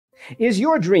Is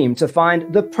your dream to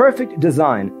find the perfect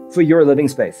design for your living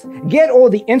space? Get all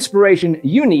the inspiration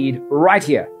you need right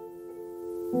here.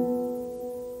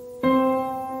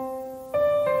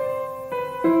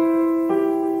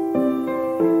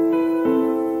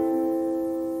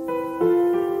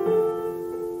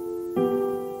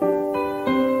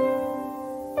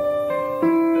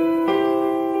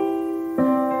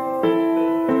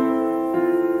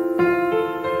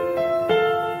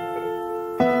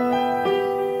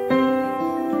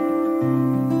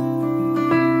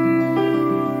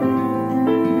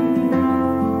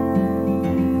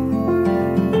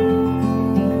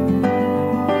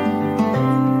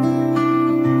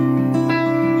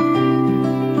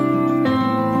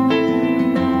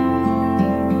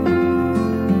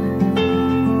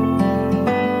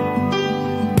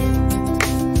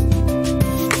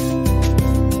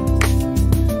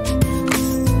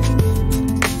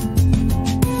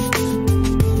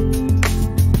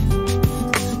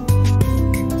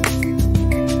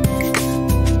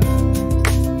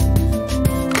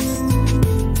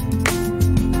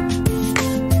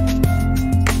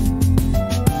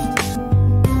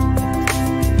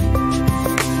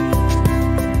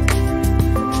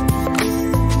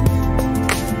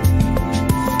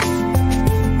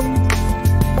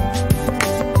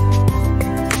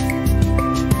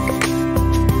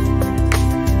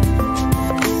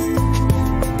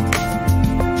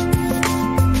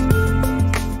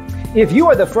 If you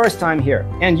are the first time here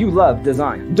and you love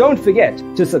design, don't forget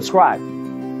to subscribe.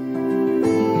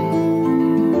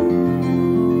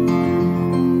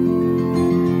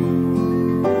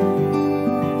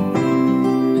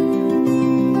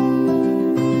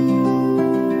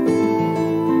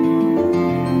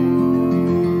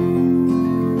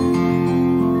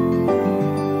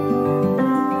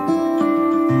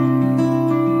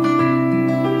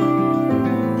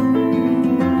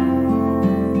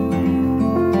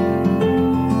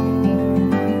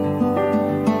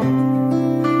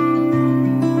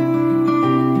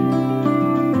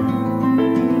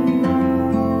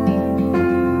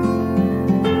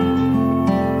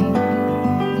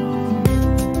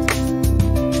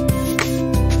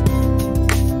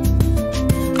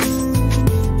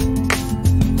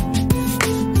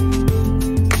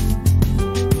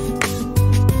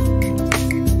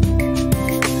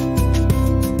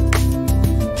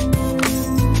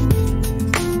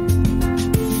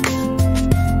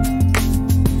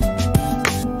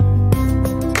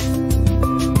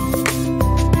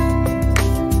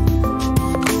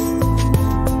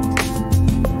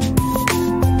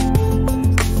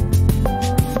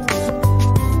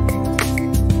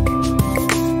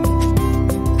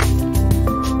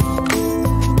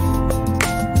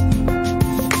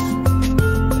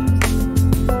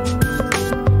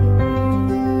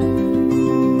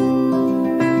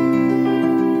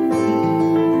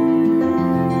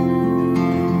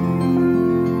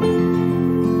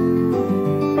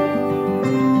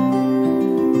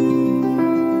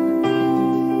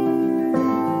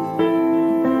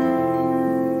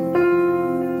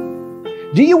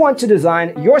 Do you want to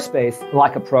design your space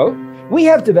like a pro? We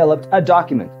have developed a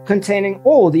document containing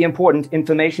all the important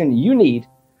information you need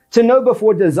to know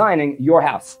before designing your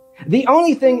house. The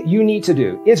only thing you need to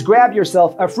do is grab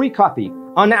yourself a free copy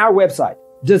on our website,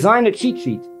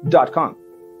 designacheatsheet.com.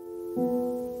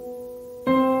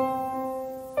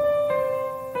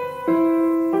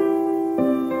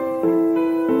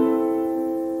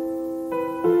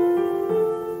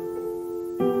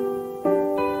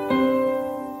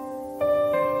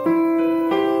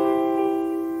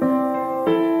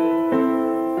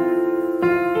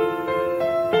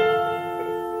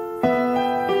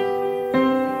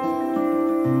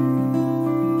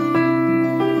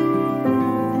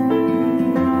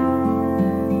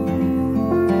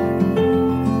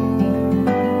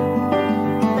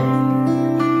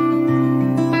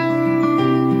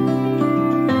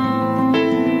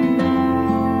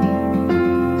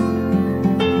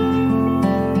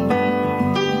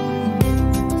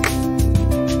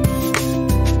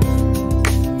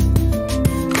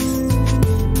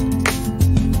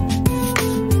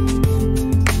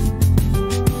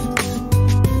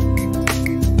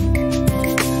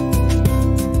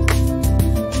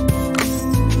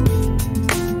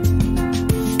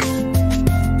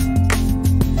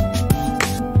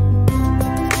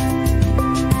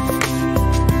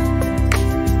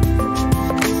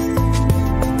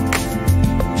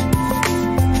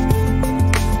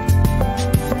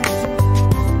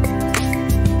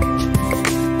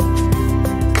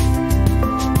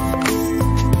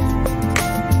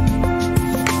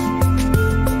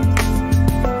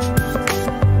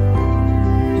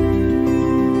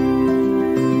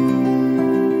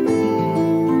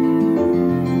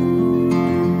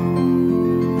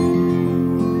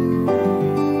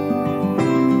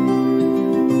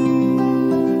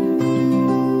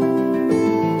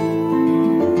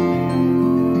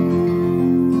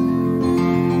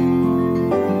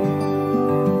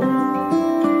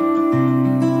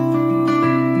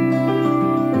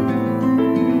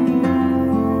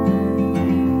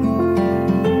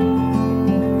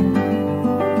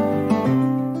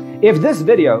 If this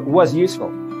video was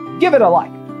useful, give it a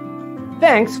like.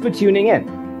 Thanks for tuning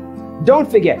in. Don't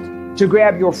forget to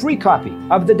grab your free copy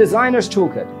of the Designer's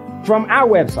Toolkit from our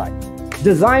website,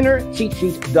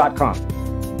 designercheatsheet.com.